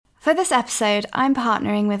For this episode, I'm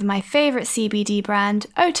partnering with my favourite CBD brand,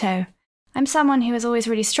 Oto. I'm someone who has always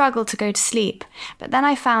really struggled to go to sleep, but then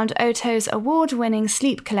I found Oto's award-winning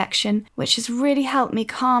sleep collection, which has really helped me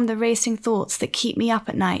calm the racing thoughts that keep me up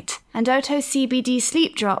at night. And Oto's CBD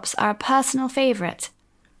sleep drops are a personal favourite.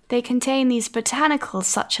 They contain these botanicals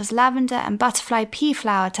such as lavender and butterfly pea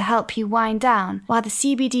flower to help you wind down, while the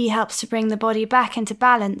CBD helps to bring the body back into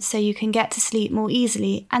balance so you can get to sleep more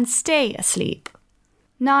easily and stay asleep.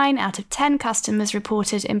 9 out of 10 customers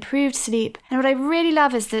reported improved sleep, and what I really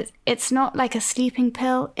love is that it's not like a sleeping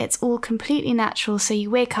pill, it's all completely natural so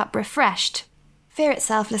you wake up refreshed. Fear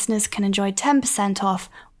Itself listeners can enjoy 10% off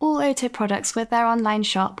all Oto products with their online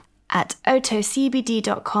shop at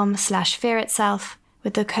otocbd.com/fearitself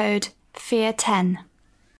with the code FEAR10.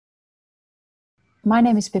 My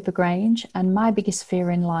name is Pippa Grange, and my biggest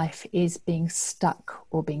fear in life is being stuck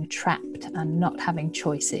or being trapped and not having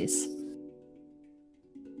choices.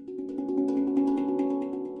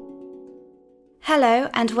 Hello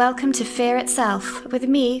and welcome to Fear Itself with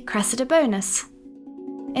me, Cressida Bonus.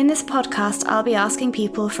 In this podcast, I'll be asking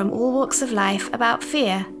people from all walks of life about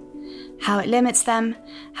fear, how it limits them,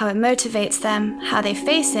 how it motivates them, how they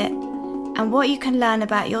face it, and what you can learn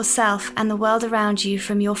about yourself and the world around you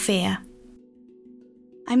from your fear.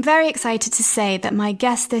 I'm very excited to say that my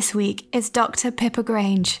guest this week is Dr. Pippa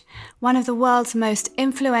Grange, one of the world's most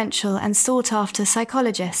influential and sought-after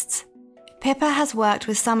psychologists. Pippa has worked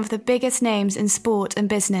with some of the biggest names in sport and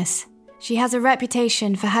business. She has a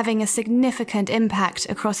reputation for having a significant impact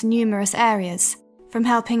across numerous areas, from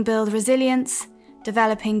helping build resilience,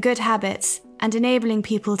 developing good habits, and enabling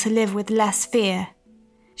people to live with less fear.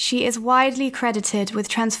 She is widely credited with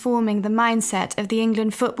transforming the mindset of the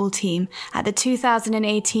England football team at the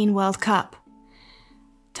 2018 World Cup.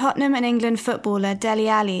 Tottenham and England footballer Dele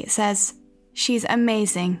Alli says, "She's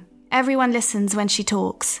amazing. Everyone listens when she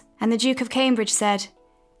talks." And the Duke of Cambridge said,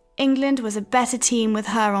 "England was a better team with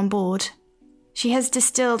her on board." She has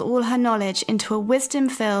distilled all her knowledge into a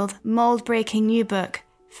wisdom-filled, mould-breaking new book,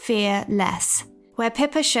 Fear Less, where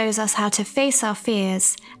Pippa shows us how to face our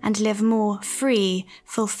fears and live more free,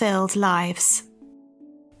 fulfilled lives.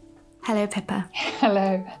 Hello, Pippa.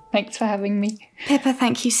 Hello, thanks for having me. Pippa,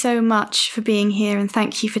 thank you so much for being here and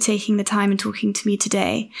thank you for taking the time and talking to me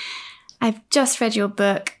today. I've just read your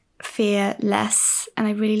book, Fear Less, and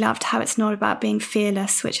I really loved how it's not about being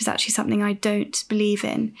fearless, which is actually something I don't believe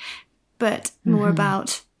in, but more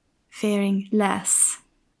about fearing less.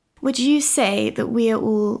 Would you say that we are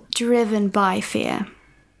all driven by fear?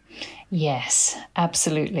 Yes,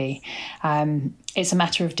 absolutely. It's a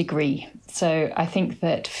matter of degree. So I think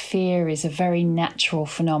that fear is a very natural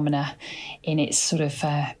phenomena in its sort of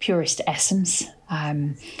purest essence.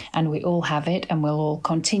 And we all have it and we'll all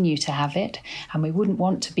continue to have it. And we wouldn't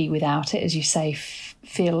want to be without it. As you say,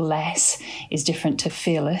 feel less is different to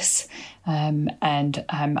fearless. I'm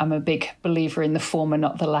a big believer in the former,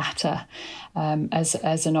 not the latter,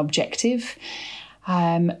 as an objective.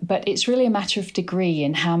 But it's really a matter of degree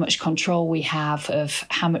and how much control we have of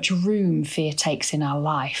how much room fear takes in our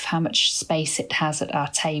life, how much space it has at our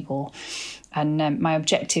table. And my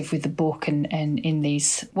objective with the book and in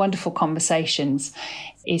these wonderful conversations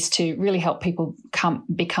is to really help people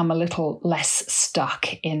become a little less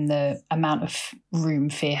stuck in the amount of room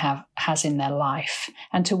fear has in their life,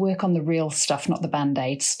 and to work on the real stuff, not the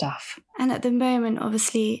Band-Aid stuff. And at the moment,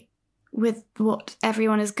 obviously, with what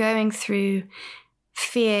everyone is going through,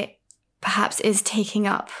 fear perhaps is taking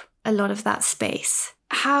up a lot of that space.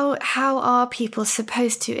 How are people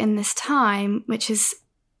supposed to, in this time, which is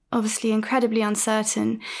obviously incredibly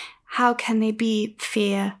uncertain, how can they be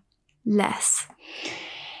fear less?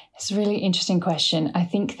 It's a really interesting question. I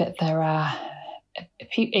think that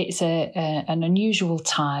it's an unusual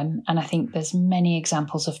time, and I think there's many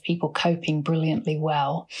examples of people coping brilliantly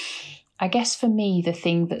well. I guess for me, the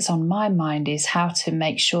thing that's on my mind is how to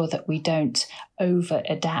make sure that we don't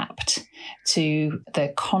over-adapt to the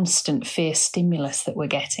constant fear stimulus that we're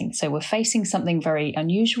getting. So we're facing something very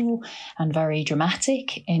unusual and very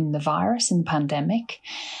dramatic in the virus, in the pandemic,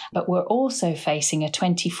 but we're also facing a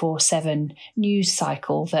 24/7 news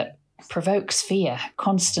cycle that provokes fear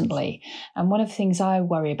constantly. And one of the things I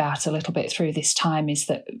worry about a little bit through this time is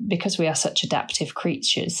that because we are such adaptive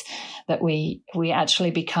creatures, that we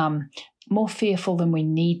actually become more fearful than we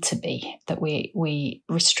need to be, that we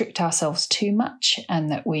restrict ourselves too much, and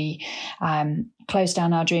that we close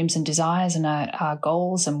down our dreams and desires and our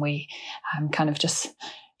goals, and we kind of just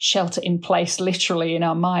shelter in place literally in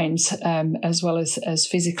our minds as well as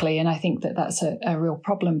physically. And I think that that's a real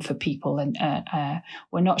problem for people, and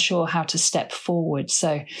we're not sure how to step forward.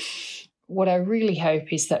 So what I really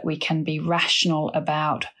hope is that we can be rational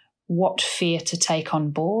about what fear to take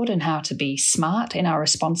on board and how to be smart in our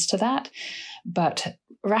response to that, but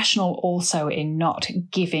rational also in not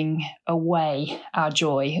giving away our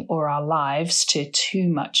joy or our lives to too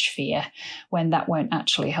much fear when that won't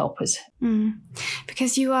actually help us.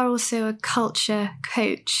 Because you are also a culture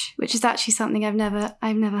coach, which is actually something I've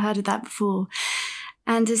never heard of that before.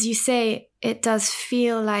 And as you say, it does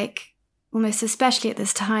feel like, almost especially at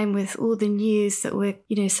this time with all the news that we're,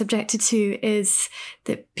 subjected to, is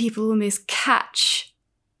that people almost catch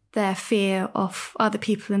their fear of other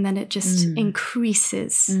people, and then it just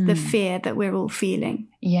increases the fear that we're all feeling.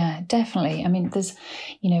 Yeah, definitely. I mean, there's,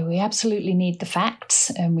 we absolutely need the facts,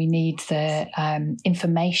 and we need the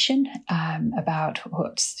information about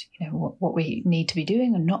what we need to be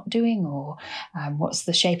doing and not doing, or what's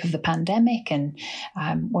the shape of the pandemic, and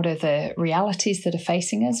what are the realities that are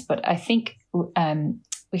facing us. But I think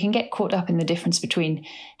we can get caught up in the difference between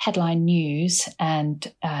headline news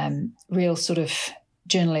and real sort of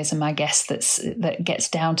journalism, I guess, that gets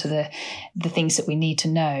down to the things that we need to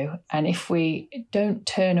know. And if we don't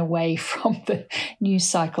turn away from the news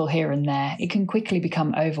cycle here and there, it can quickly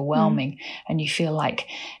become overwhelming. And you feel like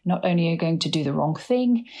not only are you going to do the wrong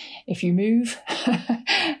thing if you move,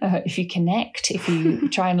 if you connect, if you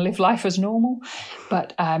try and live life as normal,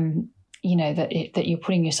 but that you're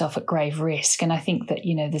putting yourself at grave risk. And I think that,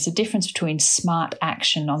 there's a difference between smart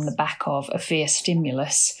action on the back of a fear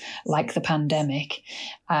stimulus like the pandemic,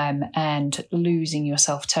 and losing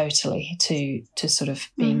yourself totally to sort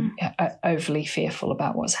of being overly fearful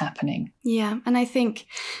about what's happening. Yeah. And I think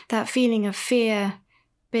that feeling of fear,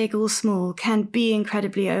 big or small, can be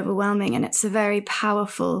incredibly overwhelming, and it's a very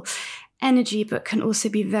powerful energy, but can also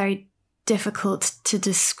be very difficult to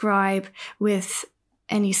describe with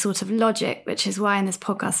any sort of logic, which is why in this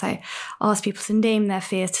podcast I ask people to name their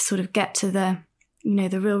fears to sort of get to the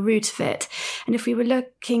real root of it. And if we were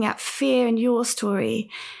looking at fear in your story,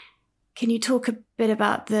 can you talk a bit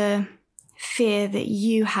about the fear that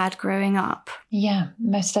you had growing up? Yeah,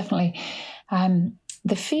 most definitely.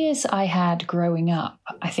 The fears I had growing up,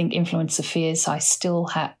 I think, influence the fears I still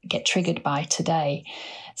get triggered by today.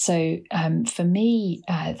 So for me,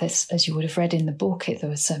 as you would have read in the book, there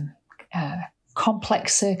was some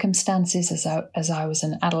complex circumstances as I was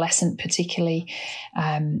an adolescent, particularly,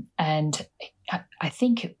 and I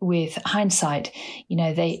think with hindsight,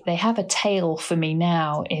 they have a tale for me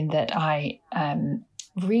now, in that I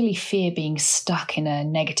really fear being stuck in a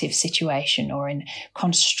negative situation, or in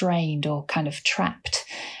constrained or kind of trapped,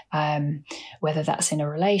 whether that's in a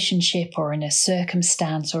relationship or in a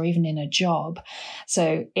circumstance or even in a job.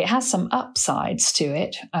 So it has some upsides to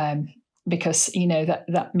it. Because,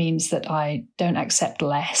 that means that I don't accept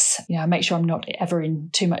less. I make sure I'm not ever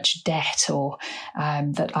in too much debt, or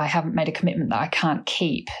that I haven't made a commitment that I can't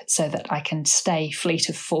keep, so that I can stay fleet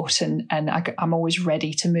of foot and I'm always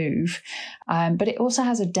ready to move. But it also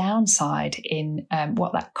has a downside in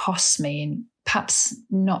what that costs me, and perhaps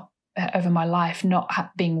not over my life, not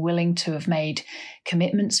being willing to have made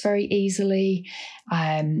commitments very easily,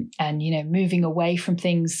 and moving away from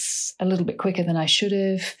things a little bit quicker than I should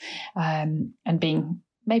have, and being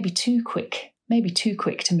maybe too quick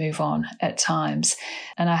to move on at times.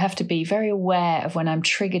 And I have to be very aware of when I'm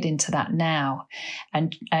triggered into that now,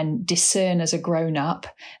 and discern as a grown up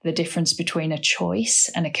the difference between a choice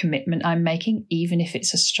and a commitment I'm making, even if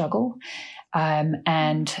it's a struggle,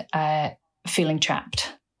 and feeling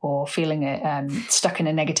trapped, or feeling stuck in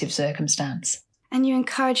a negative circumstance. And you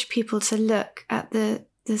encourage people to look at the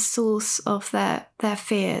source of their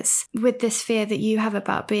fears. With this fear that you have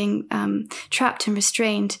about being trapped and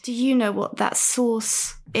restrained, do you know what that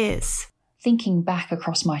source is? Thinking back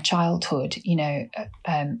across my childhood,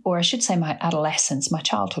 or I should say my adolescence. My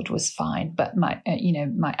childhood was fine, but my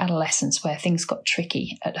adolescence, where things got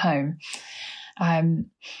tricky at home.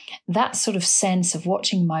 That sort of sense of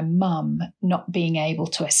watching my mum not being able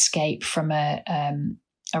to escape from a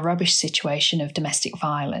rubbish situation of domestic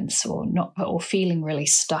violence, or feeling really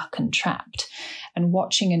stuck and trapped, and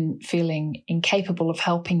watching and feeling incapable of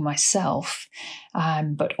helping myself,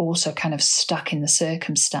 but also kind of stuck in the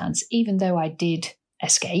circumstance, even though I did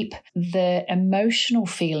escape. The emotional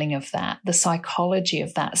feeling of that, the psychology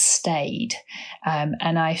of that stayed,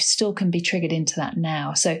 and I still can be triggered into that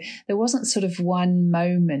now. So there wasn't sort of one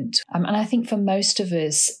moment, and I think for most of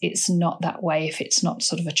us it's not that way if it's not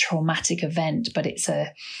sort of a traumatic event, but it's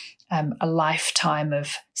a lifetime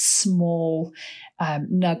of small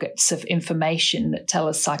nuggets of information that tell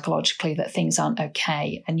us psychologically that things aren't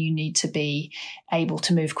okay, and you need to be able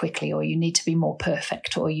to move quickly, or you need to be more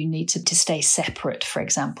perfect, or you need to stay separate, for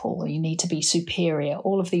example, or you need to be superior.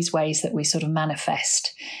 All of these ways that we sort of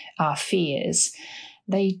manifest our fears.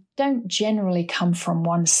 they don't generally come from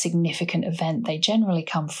one significant event. They generally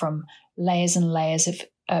come from layers and layers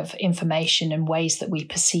of information and ways that we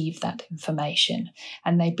perceive that information.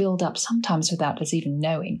 And they build up sometimes without us even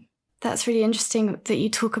knowing. That's really interesting that you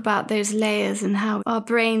talk about those layers and how our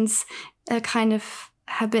brains are kind of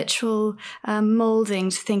habitual moulding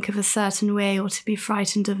to think of a certain way or to be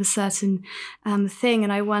frightened of a certain thing.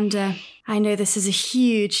 And I wonder, I know this is a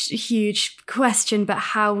huge question, but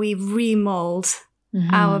how we remold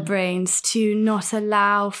our brains to not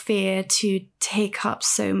allow fear to take up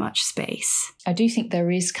so much space. I do think there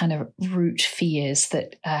is kind of root fears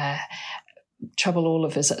that trouble all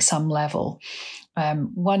of us at some level.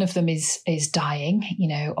 One of them is dying,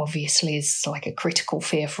 obviously is like a critical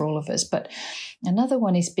fear for all of us. But another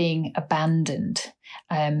one is being abandoned.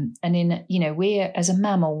 And we're, as a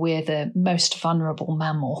mammal, we're the most vulnerable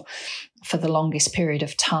mammal for the longest period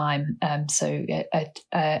of time. So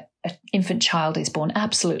an infant child is born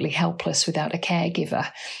absolutely helpless without a caregiver.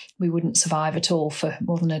 We wouldn't survive at all for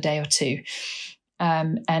more than a day or two.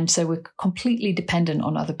 And so we're completely dependent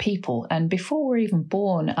on other people. And before we're even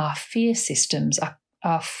born, our fear systems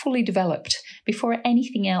are fully developed. Before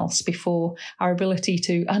anything else, before our ability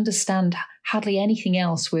to understand hardly anything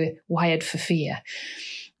else, we're wired for fear.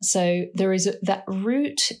 So there is that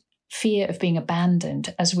root fear of being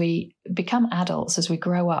abandoned as we become adults, as we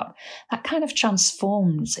grow up. That kind of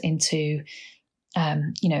transforms into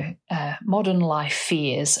modern life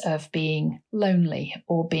fears of being lonely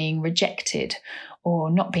or being rejected or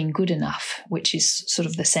not being good enough, which is sort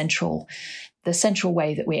of the central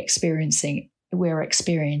way that we're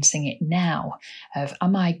experiencing it now of,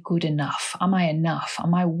 am I good enough? Am I enough?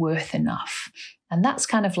 Am I worth enough? And that's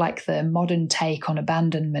kind of like the modern take on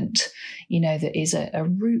abandonment, that is a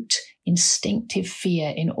root instinctive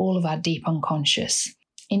fear in all of our deep unconscious.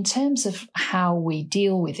 In terms of how we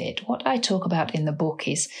deal with it, what I talk about in the book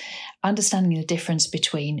is understanding the difference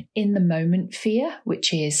between in the moment fear,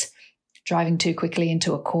 which is driving too quickly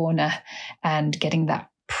into a corner and getting that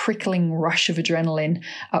prickling rush of adrenaline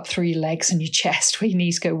up through your legs and your chest where your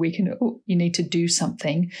knees go weak and you need to do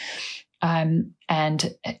something.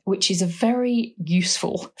 And which is a very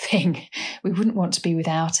useful thing. We wouldn't want to be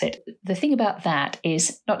without it. The thing about that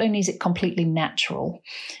is not only is it completely natural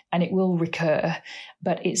and it will recur,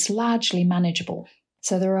 but it's largely manageable.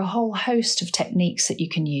 So there are a whole host of techniques that you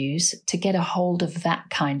can use to get a hold of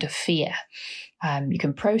that kind of fear. You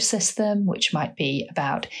can process them, which might be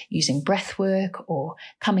about using breath work or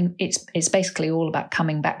it's basically all about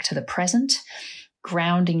coming back to the present,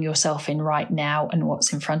 grounding yourself in right now and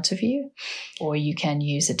what's in front of you. Or you can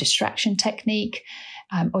use a distraction technique,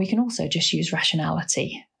 or you can also just use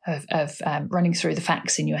rationality of running through the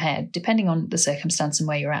facts in your head, depending on the circumstance and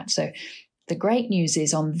where you're at. So the great news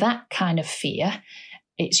is on that kind of fear,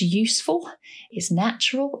 it's useful, it's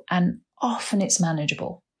natural, and often it's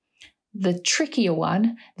manageable. The trickier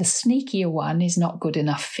one, the sneakier one, is not good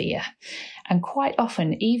enough fear. And quite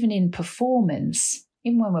often, even in performance,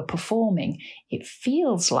 even when we're performing, it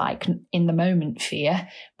feels like in the moment fear,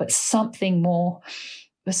 but something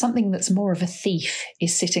that's more of a thief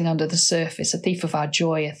is sitting under the surface, a thief of our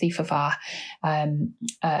joy, a thief of our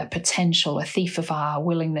potential, a thief of our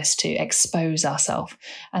willingness to expose ourselves.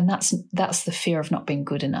 And that's the fear of not being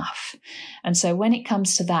good enough. And so when it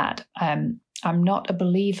comes to that, I'm not a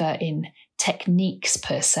believer in techniques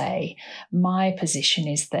per se. My position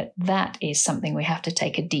is that is something we have to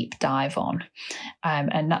take a deep dive on.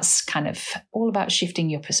 And that's kind of all about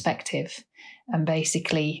shifting your perspective. And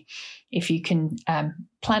basically, if you can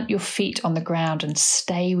plant your feet on the ground and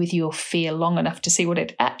stay with your fear long enough to see what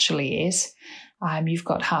it actually is, you've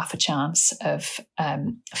got half a chance of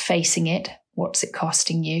facing it. What's it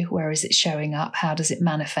costing you? Where is it showing up? How does it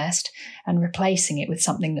manifest? And replacing it with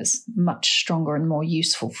something that's much stronger and more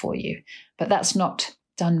useful for you. But that's not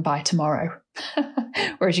done by tomorrow.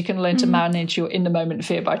 Whereas you can learn to manage your in-the-moment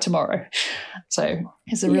fear by tomorrow. So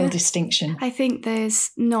there's a real distinction. I think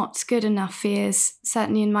those not good enough fears,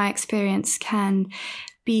 certainly in my experience, can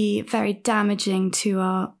be very damaging to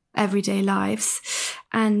our everyday lives.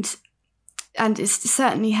 And it's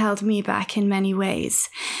certainly held me back in many ways.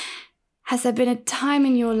 Has there been a time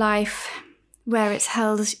in your life where it's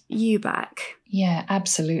held you back? Yeah,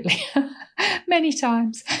 absolutely. Many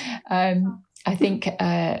times. I think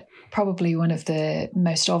probably one of the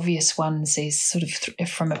most obvious ones is sort of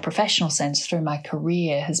from a professional sense through my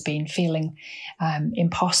career has been feeling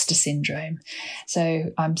imposter syndrome.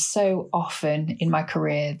 So I'm so often in my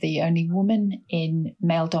career the only woman in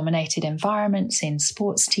male-dominated environments, in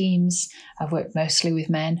sports teams. I've worked mostly with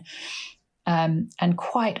men. And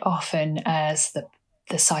quite often as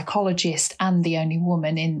the psychologist and the only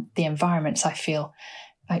woman in the environments, I feel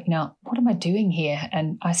like, what am I doing here?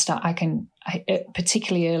 And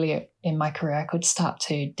particularly earlier in my career, I could start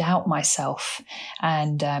to doubt myself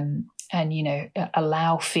and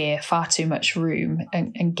allow fear far too much room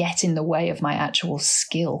and get in the way of my actual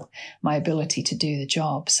skill, my ability to do the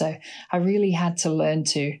job. So I really had to learn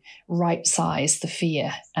to right size the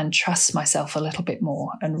fear and trust myself a little bit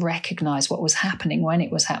more and recognize what was happening when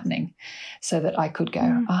it was happening, so that I could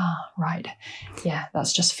go, right, yeah,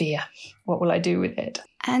 that's just fear. What will I do with it?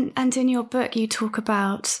 And in your book, you talk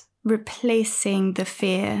about replacing the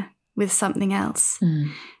fear with something else.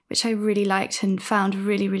 Which I really liked and found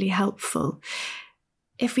really, really helpful.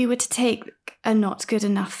 If we were to take a not good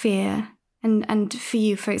enough fear, and for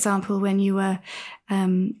you, for example, when you were,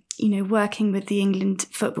 working with the England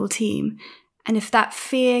football team, and if that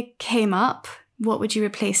fear came up, what would you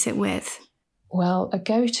replace it with? Well, a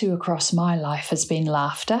go-to across my life has been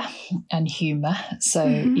laughter and humour. So,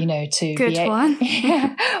 to good one.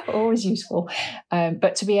 Yeah, always useful.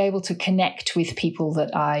 But to be able to connect with people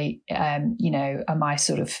that I, are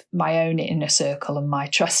my own inner circle and my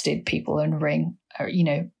trusted people, and ring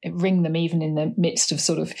them even in the midst of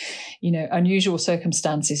sort of, unusual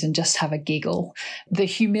circumstances, and just have a giggle. The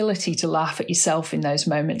humility to laugh at yourself in those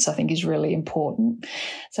moments, I think, is really important.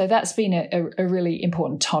 So that's been a really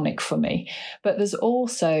important tonic for me. But there's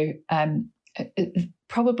also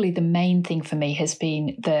probably the main thing for me has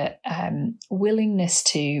been the willingness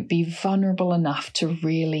to be vulnerable enough to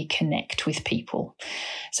really connect with people.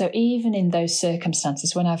 So even in those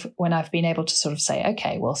circumstances, when I've been able to sort of say,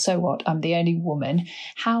 okay, well, so what? I'm the only woman.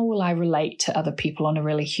 How will I relate to other people on a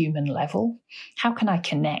really human level? How can I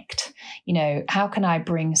connect? How can I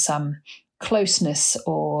bring some closeness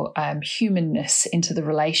or humanness into the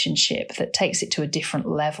relationship that takes it to a different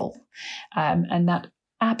level? And that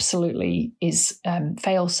absolutely is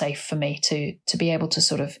fail-safe for me to be able to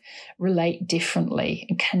sort of relate differently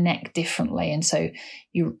and connect differently. And so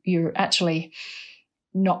you're actually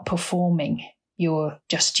not performing, you're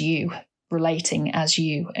just you, relating as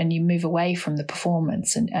you, and you move away from the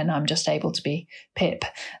performance, and I'm just able to be Pip.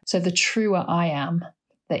 So the truer I am,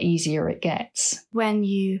 the easier it gets. When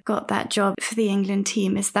you got that job for the England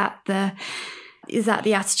team, is that the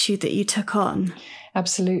attitude that you took on?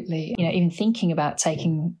 Absolutely. Even thinking about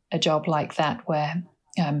taking a job like that, where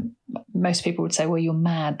most people would say, well, you're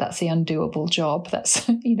mad. That's the undoable job. That's,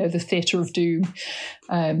 the theatre of doom.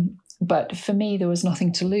 But for me, there was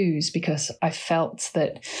nothing to lose, because I felt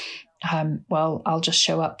that, I'll just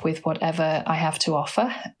show up with whatever I have to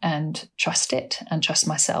offer and trust it and trust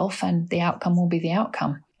myself, and the outcome will be the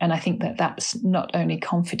outcome. And I think that that's not only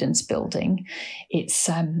confidence building, it's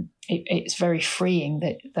very freeing.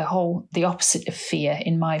 That the opposite of fear,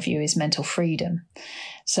 in my view, is mental freedom.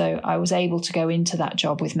 So I was able to go into that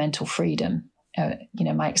job with mental freedom.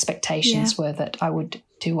 My expectations were that I would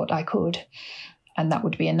do what I could, and that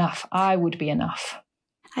would be enough. I would be enough.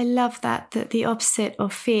 I love that the opposite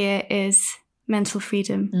of fear is mental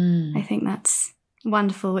freedom. I think that's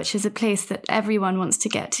wonderful, which is a place that everyone wants to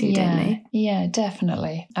get to, don't they? Yeah,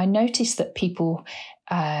 definitely. I noticed that people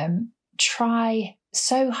try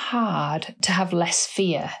so hard to have less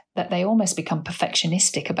fear that they almost become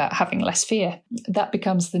perfectionistic about having less fear. That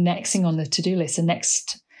becomes the next thing on the to-do list, the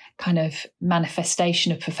next kind of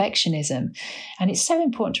manifestation of perfectionism. And it's so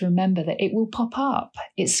important to remember that it will pop up.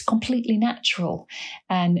 It's completely natural.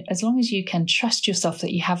 And as long as you can trust yourself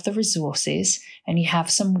that you have the resources and you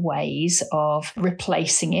have some ways of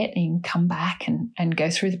replacing it, and you can come back and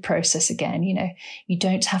go through the process again, you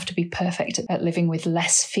don't have to be perfect at living with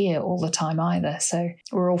less fear all the time either. So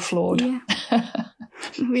we're all flawed. Yeah.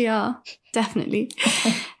 We are, definitely.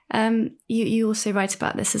 You also write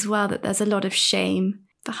about this as well, that there's a lot of shame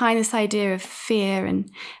behind this idea of fear and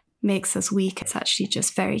makes us weak. It's actually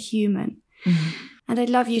just very human. And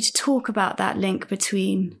I'd love you to talk about that link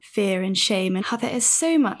between fear and shame, and how there is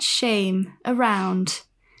so much shame around.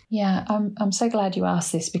 Yeah, I'm so glad you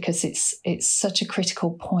asked this, because it's such a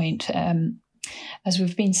critical point. As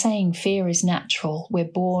we've been saying, fear is natural. We're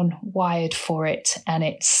born wired for it, and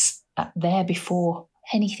it's there before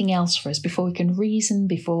anything else for us, before we can reason,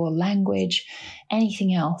 before language,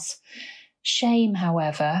 anything else. Shame,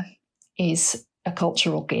 however, is a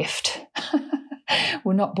cultural gift.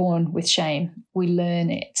 We're not born with shame. We learn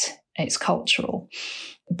it. It's cultural.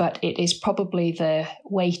 But it is probably the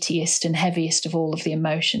weightiest and heaviest of all of the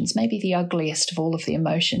emotions, maybe the ugliest of all of the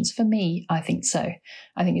emotions. For me, I think so.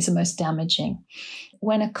 I think it's the most damaging.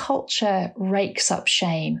 When a culture rakes up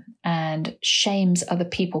shame and shames other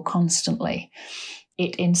people constantly,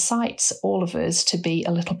 it incites all of us to be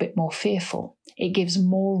a little bit more fearful. It gives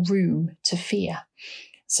more room to fear.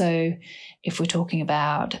 So if we're talking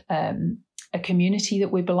about a community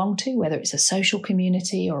that we belong to, whether it's a social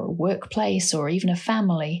community or a workplace or even a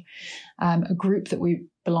family, a group that we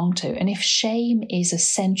belong to, and if shame is a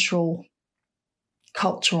central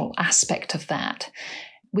cultural aspect of that,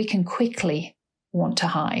 we can quickly want to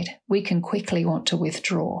hide. We can quickly want to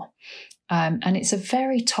withdraw. And it's a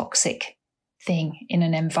very toxic thing in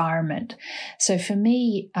an environment. So for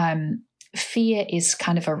me, fear is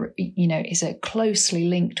kind of is a closely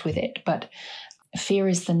linked with it, but fear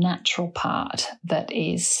is the natural part that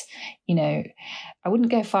is, I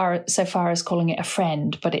wouldn't go so far as calling it a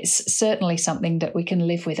friend, but it's certainly something that we can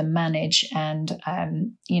live with and manage. And,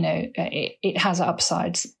 it has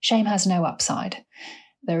upsides. Shame has no upside.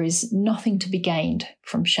 There is nothing to be gained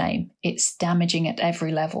from shame. It's damaging at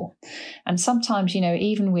every level. And sometimes,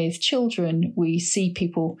 even with children, we see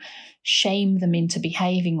people shame them into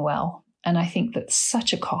behaving well. And I think that's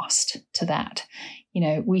such a cost to that.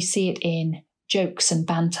 We see it in jokes and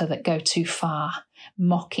banter that go too far,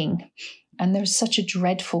 mocking. And there's such a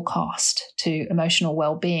dreadful cost to emotional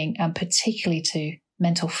well-being and particularly to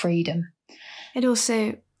mental freedom.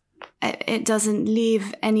 It doesn't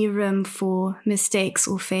leave any room for mistakes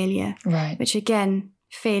or failure, right? Which again,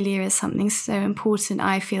 failure is something so important,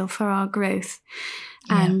 I feel, for our growth.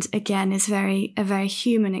 Yeah. And again, is a very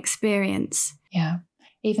human experience. Yeah.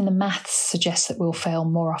 Even the maths suggests that we'll fail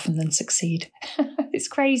more often than succeed. It's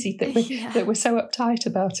crazy that we're so uptight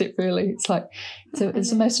about it, really. It's like, it's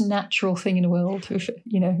the most natural thing in the world.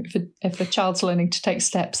 If a child's learning to take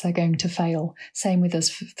steps, they're going to fail. Same with us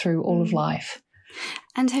through all of life.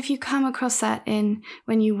 And have you come across that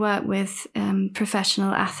when you work with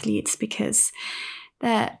professional athletes? Because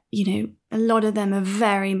a lot of them are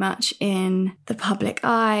very much in the public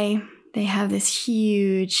eye. They have this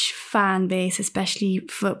huge fan base, especially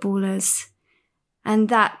footballers. And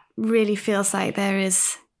that really feels like there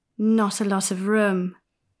is not a lot of room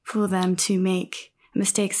for them to make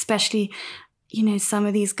mistakes, especially, some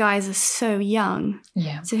of these guys are so young.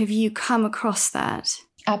 Yeah. So have you come across that?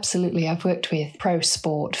 Absolutely. I've worked with pro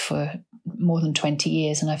sport for more than 20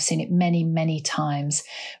 years and I've seen it many, many times,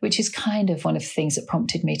 which is kind of one of the things that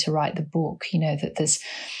prompted me to write the book, that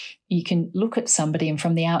you can look at somebody and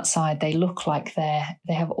from the outside, they look like they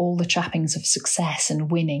have all the trappings of success and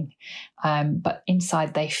winning. But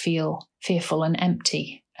inside they feel fearful and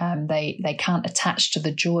empty. They can't attach to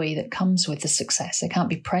the joy that comes with the success. They can't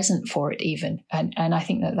be present for it even. And I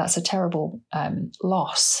think that's a terrible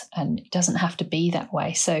loss, and it doesn't have to be that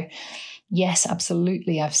way. So yes,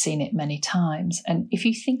 absolutely, I've seen it many times. And if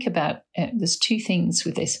you think about there's two things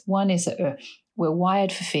with this. One is that we're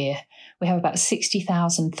wired for fear. We have about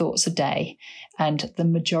 60,000 thoughts a day, and the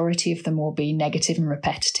majority of them will be negative and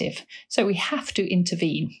repetitive. So we have to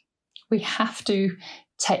intervene. We have to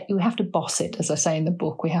boss it, as I say in the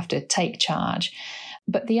book. We have to take charge.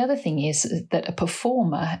 But the other thing is that a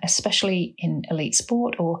performer, especially in elite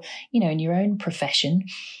sport or, in your own profession,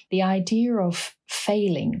 the idea of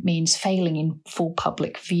failing means failing in full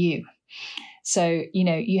public view. So,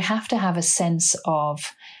 you have to have a sense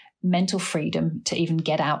of mental freedom to even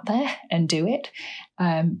get out there and do it.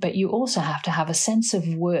 But you also have to have a sense of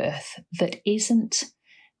worth that isn't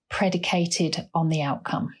predicated on the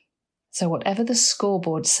outcome. So whatever the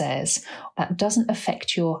scoreboard says, that doesn't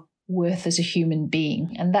affect your worth as a human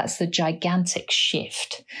being. And that's the gigantic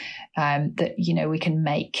shift that, we can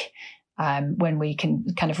make when we can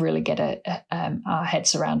kind of really get our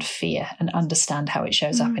heads around fear and understand how it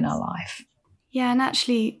shows up in our life. Yeah, and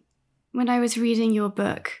actually, when I was reading your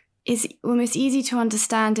book, it's almost easy to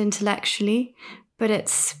understand intellectually, but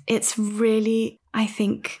it's really, I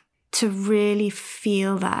think, to really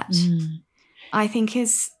feel that, I think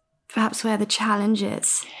is perhaps where the challenge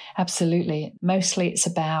is. Absolutely. Mostly it's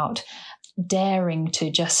about daring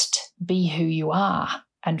to just be who you are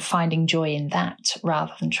and finding joy in that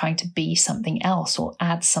rather than trying to be something else or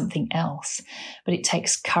add something else. But it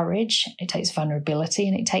takes courage, it takes vulnerability,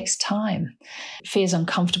 and it takes time. Fear's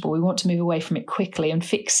uncomfortable. We want to move away from it quickly and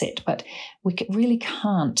fix it, but we really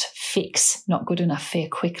can't fix not good enough fear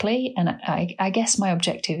quickly. And I guess my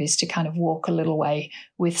objective is to kind of walk a little way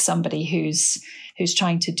with somebody who's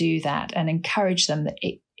trying to do that and encourage them that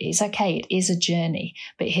it's okay, it is a journey,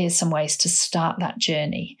 but here's some ways to start that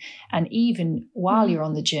journey. And even while you're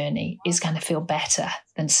on the journey, is going to feel better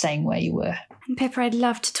than staying where you were. And Pippa, I'd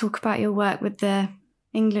love to talk about your work with the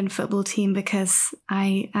England football team because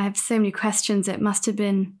I have so many questions. It must have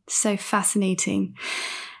been so fascinating.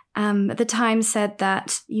 The Times said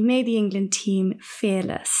that you made the England team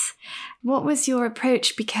fearless. What was your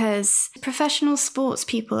approach? Because professional sports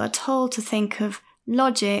people are told to think of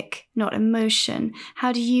logic, not emotion.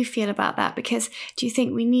 How do you feel about that? Because do you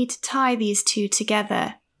think we need to tie these two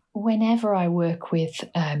together? Whenever I work with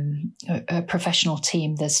a professional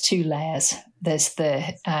team, there's two layers. There's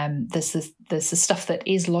the stuff that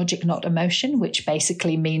is logic, not emotion, which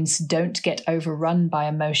basically means don't get overrun by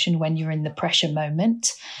emotion when you're in the pressure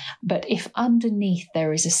moment. But if underneath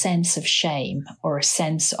there is a sense of shame or a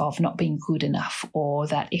sense of not being good enough, or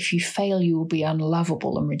that if you fail you will be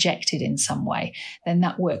unlovable and rejected in some way, then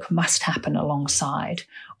that work must happen alongside,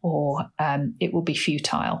 or it will be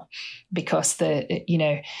futile, because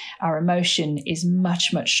our emotion is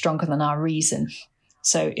much, much stronger than our reason.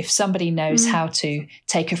 So if somebody knows how to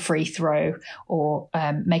take a free throw or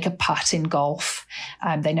make a putt in golf,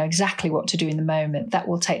 they know exactly what to do in the moment, that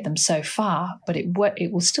will take them so far, but it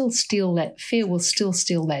will still steal fear will still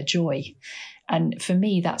steal their joy. And for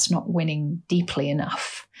me, that's not winning deeply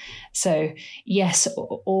enough. So yes,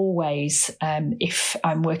 always, if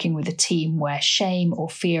I'm working with a team where shame or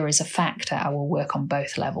fear is a factor, I will work on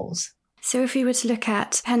both levels. So if we were to look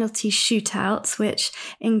at penalty shootouts, which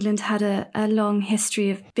England had a long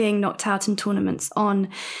history of being knocked out in tournaments on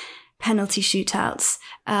penalty shootouts,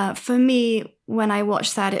 for me, when I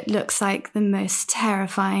watch that, it looks like the most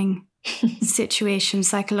terrifying situation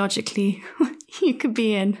psychologically you could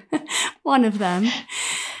be in. One of them.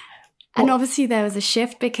 And obviously there was a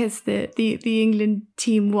shift because the England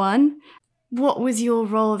team won. What was your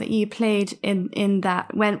role that you played in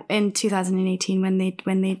that in 2018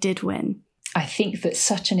 when they did win? I think that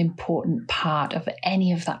such an important part of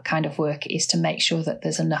any of that kind of work is to make sure that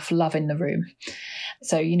there's enough love in the room.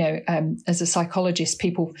 So, as a psychologist,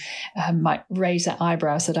 people might raise their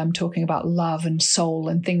eyebrows that I'm talking about love and soul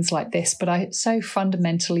and things like this, but I so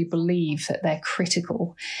fundamentally believe that they're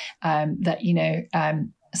critical, that,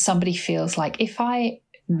 somebody feels like if I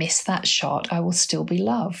miss that shot, I will still be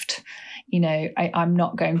loved. I'm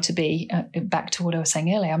not going to be, back to what I was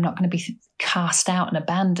saying earlier, I'm not going to be cast out and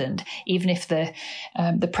abandoned, even if the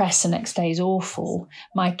press the next day is awful.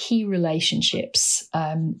 My key relationships,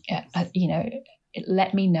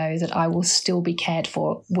 let me know that I will still be cared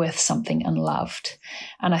for, worth something, and loved.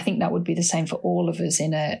 And I think that would be the same for all of us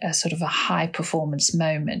in a sort of a high performance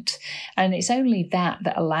moment. And it's only that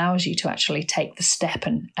allows you to actually take the step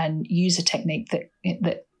and use a technique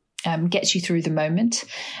that gets you through the moment,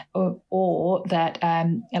 or that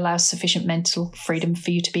allows sufficient mental freedom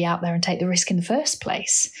for you to be out there and take the risk in the first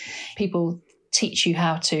place. People teach you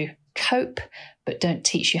how to cope, but don't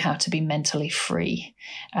teach you how to be mentally free.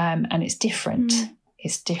 And it's different.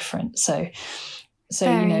 It's different. So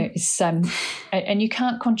it's and you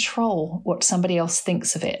can't control what somebody else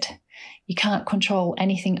thinks of it. You can't control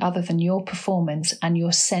anything other than your performance and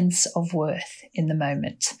your sense of worth in the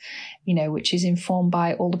moment, which is informed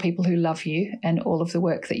by all the people who love you and all of the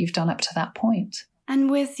work that you've done up to that point. And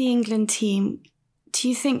with the England team, do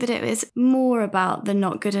you think that it was more about the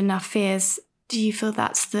not good enough fears? Do you feel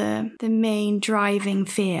that's the main driving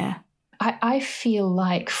fear? I feel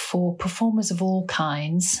like for performers of all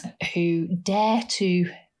kinds who dare to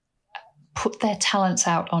put their talents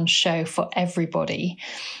out on show for everybody,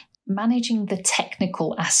 managing the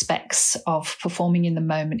technical aspects of performing in the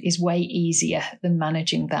moment is way easier than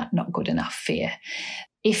managing that not good enough fear.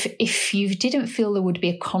 If you didn't feel there would be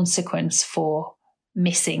a consequence for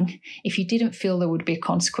missing, if you didn't feel there would be a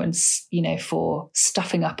consequence, for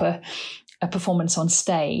stuffing up a performance on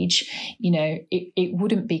stage, it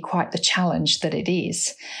wouldn't be quite the challenge that it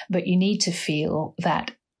is. But you need to feel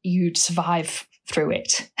that you'd survive through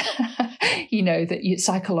it, that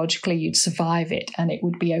psychologically you'd survive it and it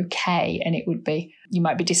would be okay, and you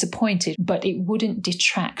might be disappointed, but it wouldn't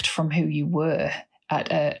detract from who you were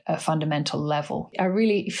at a fundamental level. I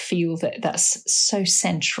really feel that that's so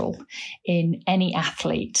central in any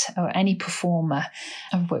athlete or any performer.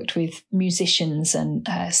 I've worked with musicians and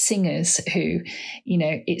singers who,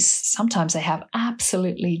 sometimes they have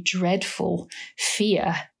absolutely dreadful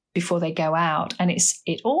fear before they go out, and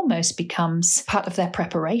it almost becomes part of their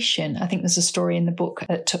preparation. I think there's a story in the book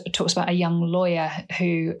that talks about a young lawyer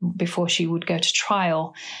who, before she would go to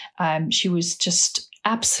trial, she was just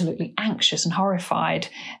absolutely anxious and horrified,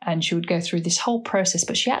 and she would go through this whole process,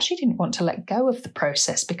 but she actually didn't want to let go of the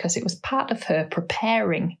process because it was part of her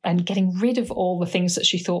preparing and getting rid of all the things that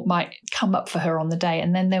she thought might come up for her on the day.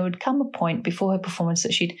 And then there would come a point before her performance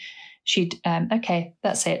that she'd okay,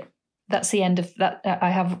 that's it. That's the end of that. I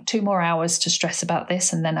have 2 more hours to stress about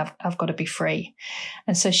this, and then I've got to be free.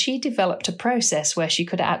 And so she developed a process where she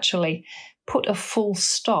could actually put a full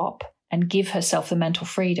stop and give herself the mental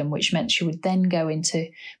freedom, which meant she would then go into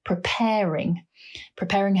preparing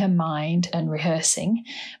her mind and rehearsing,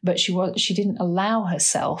 but she didn't allow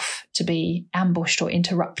herself to be ambushed or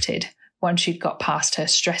interrupted once she'd got past her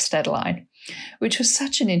stress deadline, which was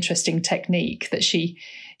such an interesting technique that she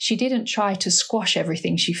didn't try to squash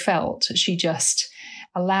everything she felt. She just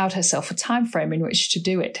allowed herself a time frame in which to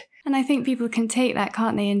do it. And I think people can take that,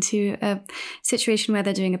 can't they, into a situation where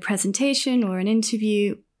they're doing a presentation or an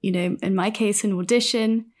interview, in my case, an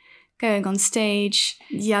audition, going on stage.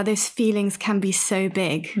 Yeah, those feelings can be so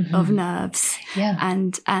big of nerves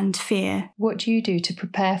and fear. What do you do to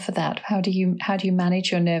prepare for that? How do you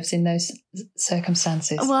manage your nerves in those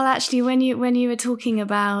circumstances? Well, actually, when you were talking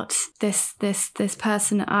about this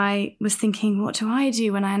person, I was thinking, what do I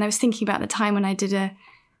do and I was thinking about the time when I did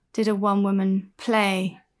a one-woman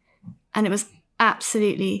play, and it was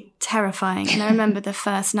absolutely terrifying. And I remember the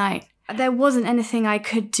first night, there wasn't anything I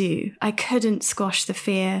could do. I couldn't squash the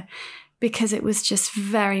fear because it was just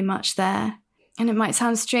very much there. And it might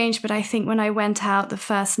sound strange, but I think when I went out the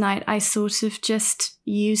first night, I sort of just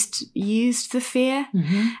used the fear.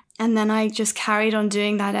 And then I just carried on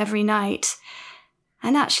doing that every night.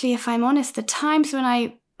 And actually, if I'm honest, the times when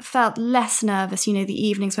I felt less nervous, the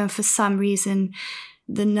evenings when for some reason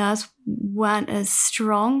the nerves weren't as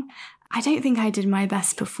strong, I don't think I did my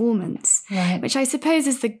best performance, right. Which I suppose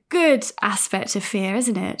is the good aspect of fear,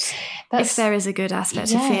 isn't it? If there is a good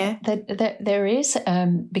aspect of fear. There is,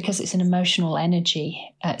 because it's an emotional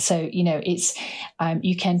energy. So, it's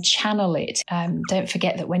you can channel it. Don't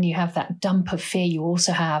forget that when you have that dump of fear, you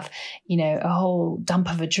also have, a whole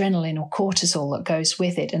dump of adrenaline or cortisol that goes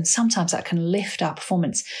with it. And sometimes that can lift our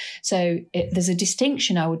performance. So there's a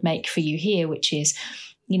distinction I would make for you here, which is,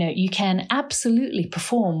 you can absolutely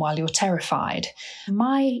perform while you're terrified.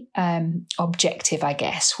 My objective, I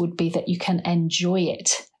guess, would be that you can enjoy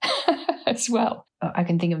it as well. I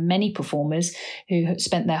can think of many performers who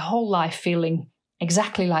spent their whole life feeling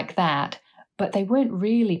exactly like that, but they weren't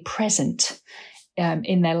really present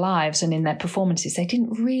in their lives and in their performances. They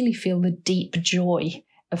didn't really feel the deep joy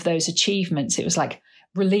of those achievements. It was like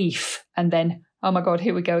relief and then, oh my God,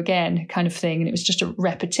 here we go again kind of thing. And it was just a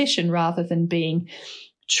repetition rather than being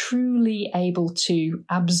truly able to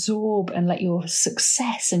absorb and let your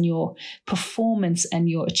success and your performance and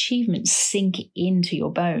your achievements sink into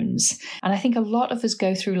your bones. And I think a lot of us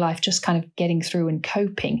go through life just kind of getting through and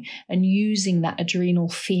coping and using that adrenal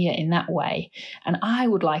fear in that way. And I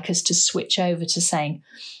would like us to switch over to saying,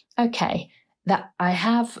 okay, that I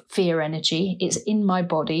have fear energy, it's in my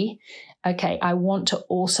body. Okay, I want to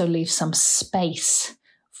also leave some space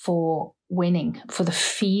for winning, for the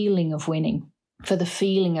feeling of winning, for the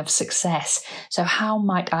feeling of success. So how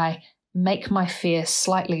might I make my fear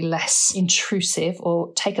slightly less intrusive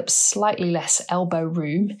or take up slightly less elbow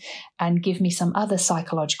room and give me some other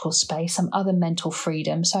psychological space, some other mental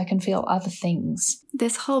freedom so I can feel other things?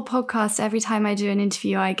 This whole podcast, every time I do an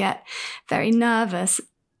interview, I get very nervous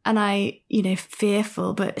and I,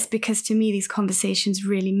 fearful, but it's because to me, these conversations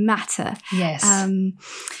really matter. Yes.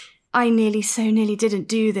 I nearly didn't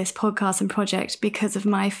do this podcast and project because of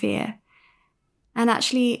my fear. And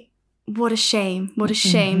actually, what a shame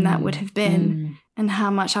that would have been and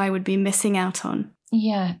how much I would be missing out on.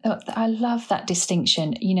 Yeah, I love that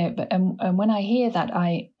distinction, but and when I hear that,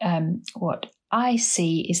 what I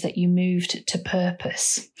see is that you moved to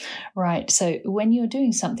purpose, right? So when you're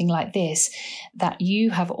doing something like this, that you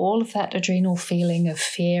have all of that adrenal feeling of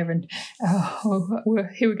fear and,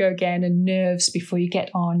 here we go again, and nerves before you get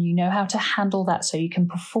on, you know how to handle that so you can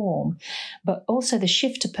perform. But also the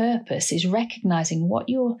shift to purpose is recognizing what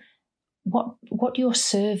you're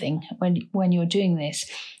serving when you're doing this.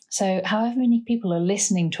 So however many people are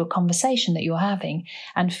listening to a conversation that you're having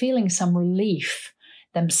and feeling some relief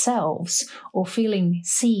themselves or feeling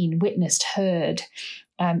seen, witnessed, heard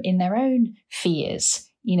in their own fears,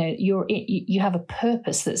 you have a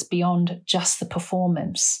purpose that's beyond just the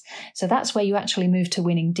performance. So that's where you actually move to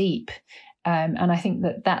winning deep. And I think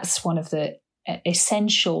that's one of the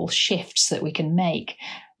essential shifts that we can make.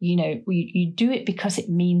 You do it because it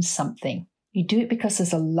means something. You do it because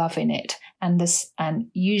there's a love in it. And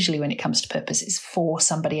usually when it comes to purpose, it's for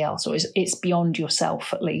somebody else, or it's beyond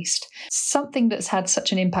yourself at least. Something that's had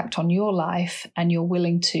such an impact on your life and you're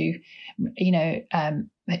willing to,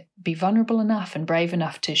 be vulnerable enough and brave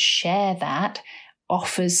enough to share that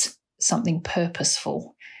offers something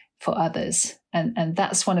purposeful for others. And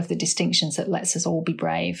that's one of the distinctions that lets us all be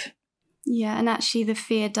brave. Yeah, and actually that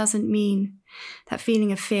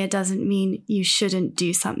feeling of fear doesn't mean you shouldn't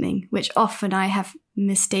do something, which often I have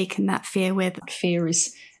mistaken that fear with. Fear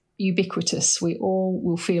is, ubiquitous. We all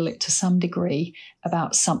will feel it to some degree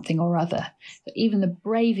about something or other. Even the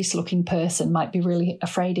bravest looking person might be really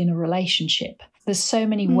afraid in a relationship. There's so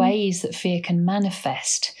many ways that fear can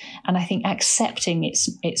manifest. And I think accepting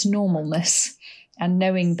its normalness and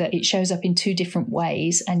knowing that it shows up in two different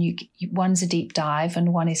ways, and one's a deep dive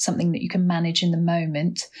and one is something that you can manage in the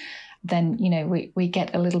moment, then, we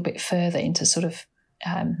get a little bit further into sort of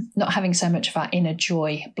not having so much of our inner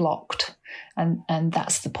joy blocked. And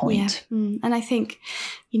that's the point. Yeah. And I think,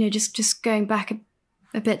 just going back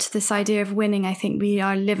a bit to this idea of winning, I think we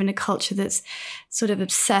live in a culture that's sort of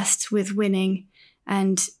obsessed with winning.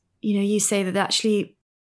 And, you say that actually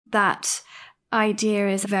that idea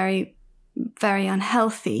is very, very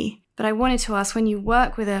unhealthy. But I wanted to ask, when you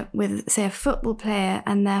work with say a football player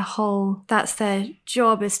and that's their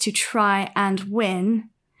job is to try and win,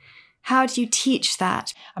 how do you teach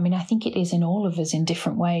that? I mean, I think it is in all of us in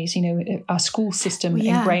different ways. Our school system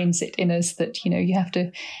ingrains it in us that, you have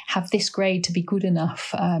to have this grade to be good enough,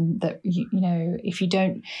 that, if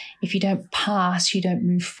you don't pass, you don't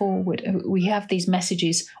move forward. We have these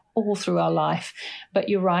messages all through our life. But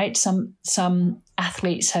you're right, some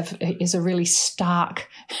athletes is a really stark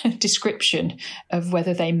description of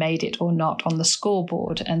whether they made it or not on the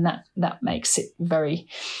scoreboard, and that makes it very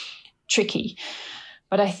tricky.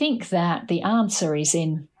 But I think that the answer is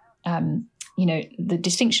in, the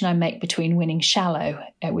distinction I make between winning shallow,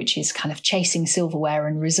 which is kind of chasing silverware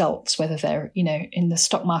and results, whether they're, in the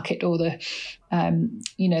stock market or the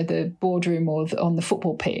boardroom or on the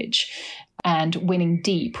football pitch, and winning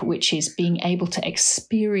deep, which is being able to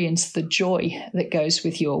experience the joy that goes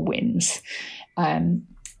with your wins,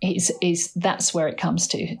 that's where it comes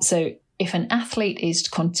to. So if an athlete is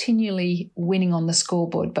continually winning on the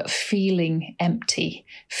scoreboard but feeling empty,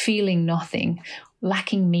 feeling nothing,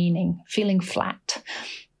 lacking meaning, feeling flat,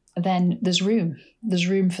 then there's room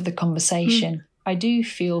for the conversation. I do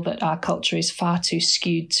feel that our culture is far too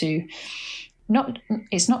skewed to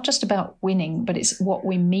it's not just about winning, but it's what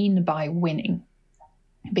we mean by winning.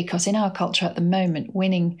 Because in our culture at the moment,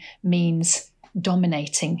 winning means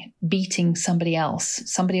dominating, beating somebody else.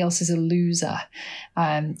 Somebody else is a loser,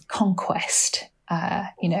 conquest,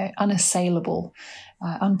 unassailable,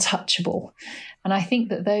 untouchable. And I think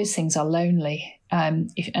that those things are lonely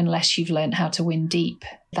unless you've learned how to win deep.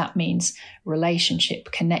 That means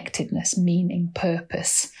relationship, connectedness, meaning,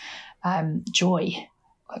 purpose, joy,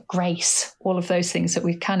 grace, all of those things that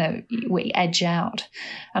we edge out.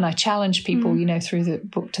 And I challenge people, through the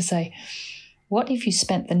book to say, what if you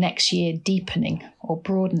spent the next year deepening or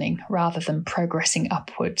broadening rather than progressing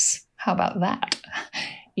upwards? How about that?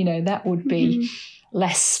 That would be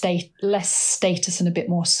less status and a bit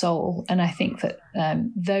more soul. And I think that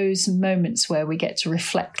those moments where we get to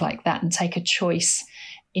reflect like that and take a choice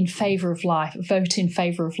in favour of life, vote in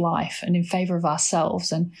favour of life and in favour of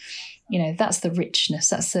ourselves, and that's the richness,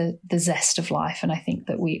 that's the zest of life. And I think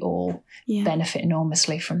that we all benefit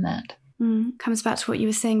enormously from that. Comes back to what you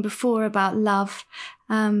were saying before about love,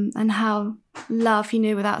 and how love,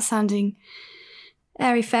 without sounding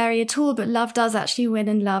airy-fairy at all, but love does actually win,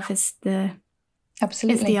 and love is the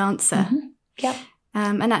answer. Mm-hmm. Yep.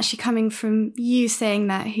 And actually coming from you saying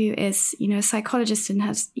that, who is, a psychologist and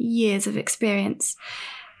has years of experience,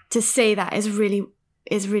 to say that is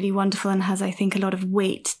really wonderful and has, I think, a lot of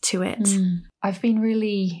weight to it. I've been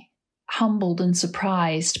really humbled and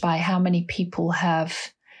surprised by how many people have,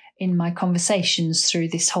 in my conversations through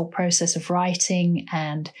this whole process of writing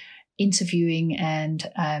and interviewing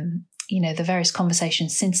and, the various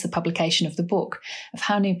conversations since the publication of the book, of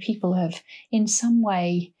how many people have in some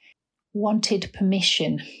way wanted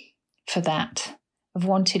permission for that, have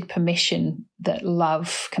wanted permission that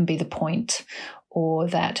love can be the point, or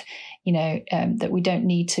that, that we don't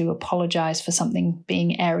need to apologize for something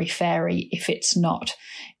being airy-fairy if it's not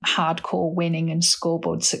hardcore winning and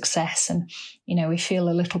scoreboard success. And, we feel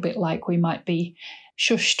a little bit like we might be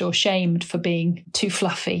shushed or shamed for being too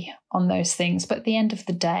fluffy on those things. But at the end of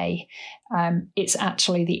the day, it's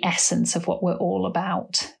actually the essence of what we're all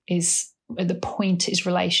about. The point is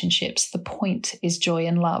relationships. The point is joy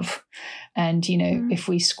and love. And, if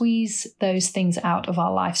we squeeze those things out of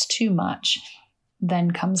our lives too much,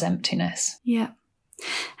 then comes emptiness. Yeah.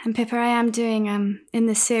 And Pippa, I am doing, in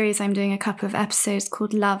this series, I'm doing a couple of episodes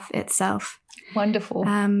called Love Itself. Wonderful.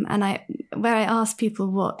 Where I ask people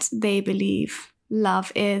what they believe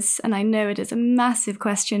love is. And I know it is a massive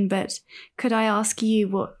question, but could I ask you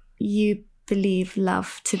what you believe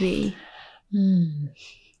love to be?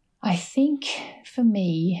 I think for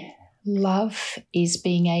me, love is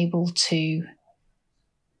being able to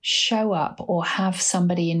show up or have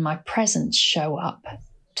somebody in my presence show up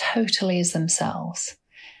totally as themselves.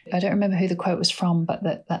 I don't remember who the quote was from, but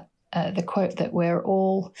the quote that we're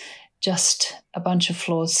all just a bunch of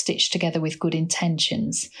flaws stitched together with good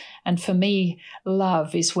intentions. And for me,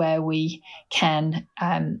 love is where we can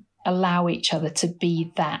allow each other to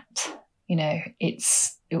be that.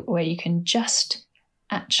 It's where you can just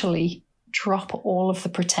actually drop all of the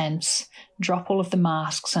pretense, drop all of the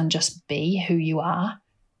masks and just be who you are.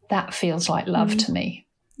 That feels like love to me.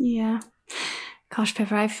 Yeah. Gosh,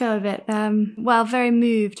 Pippa, I feel a bit, very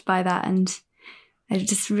moved by that. And I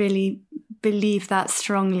just really believe that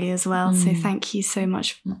strongly as well. So thank you so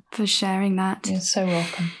much for sharing that. You're so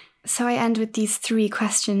welcome. So I end with these 3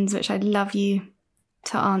 questions, which I'd love you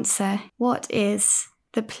to answer. What is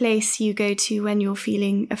the place you go to when you're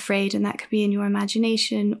feeling afraid? And that could be in your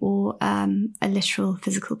imagination or a literal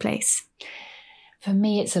physical place. For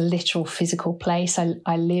me, it's a literal physical place.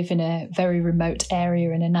 I live in a very remote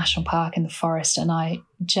area in a national park in the forest, and I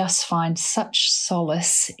just find such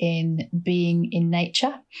solace in being in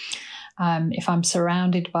nature. If I'm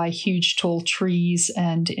surrounded by huge, tall trees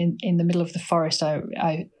and in the middle of the forest,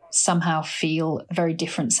 I somehow feel a very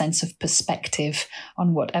different sense of perspective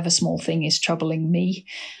on whatever small thing is troubling me.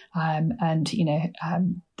 The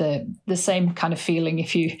same kind of feeling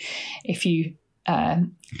if you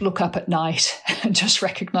look up at night and just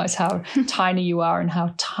recognize how tiny you are and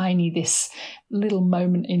how tiny this little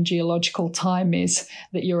moment in geological time is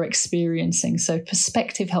that you're experiencing. So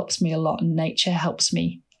perspective helps me a lot, and nature helps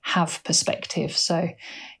me have perspective. So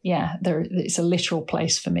yeah, it's a literal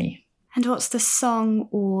place for me. And what's the song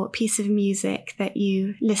or piece of music that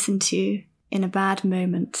you listen to in a bad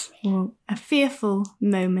moment or a fearful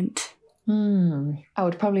moment? I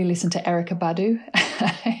would probably listen to Erykah Badu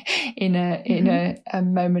in a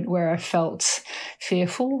moment where I felt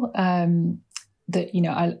fearful. I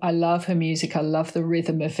love her music. I love the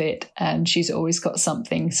rhythm of it, and she's always got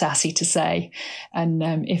something sassy to say. And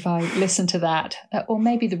if I listen to that, or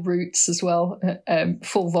maybe The Roots as well,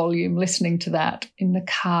 full volume, listening to that in the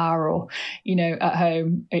car or at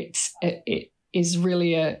home, it is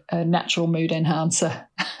really a natural mood enhancer.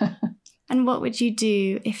 And what would you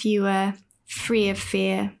do if you were free of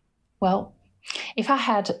fear? Well, if I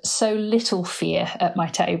had so little fear at my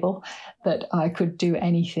table that I could do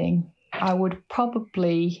anything, I would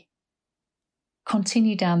probably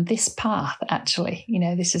continue down this path, actually.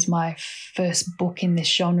 This is my first book in this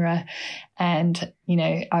genre, and,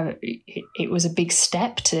 it was a big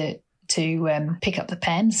step to pick up the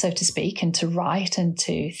pen, so to speak, and to write and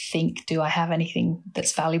to think, do I have anything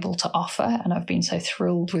that's valuable to offer? And I've been so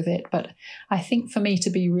thrilled with it. But I think for me to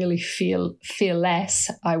be really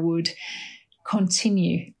fearless, I would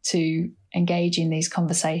continue to engage in these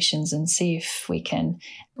conversations and see if we can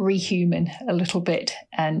rehuman a little bit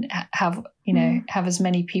and have as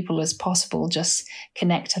many people as possible just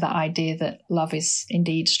connect to that idea that love is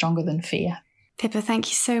indeed stronger than fear. Pippa, thank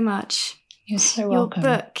you so much. You're so welcome.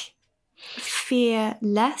 Your book,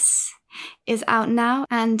 Fearless, is out now,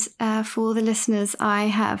 and for all the listeners, I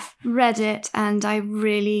have read it and I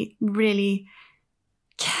really, really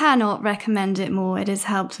cannot recommend it more. It has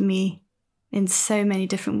helped me in so many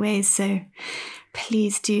different ways, so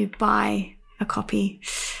please do buy a copy.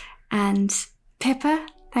 And Pippa,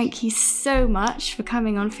 thank you so much for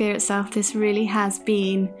coming on Fear Itself. This really has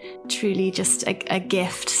been truly just a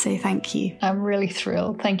gift, so thank you. I'm really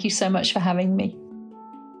thrilled. Thank you so much for having me.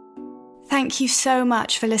 Thank you so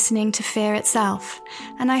much for listening to Fear Itself,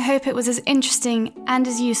 and I hope it was as interesting and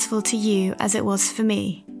as useful to you as it was for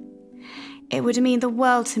me. It would mean the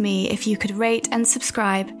world to me if you could rate and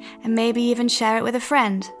subscribe, and maybe even share it with a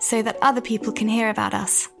friend so that other people can hear about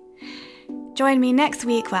us. Join me next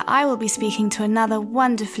week where I will be speaking to another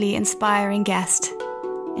wonderfully inspiring guest.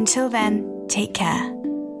 Until then, take care.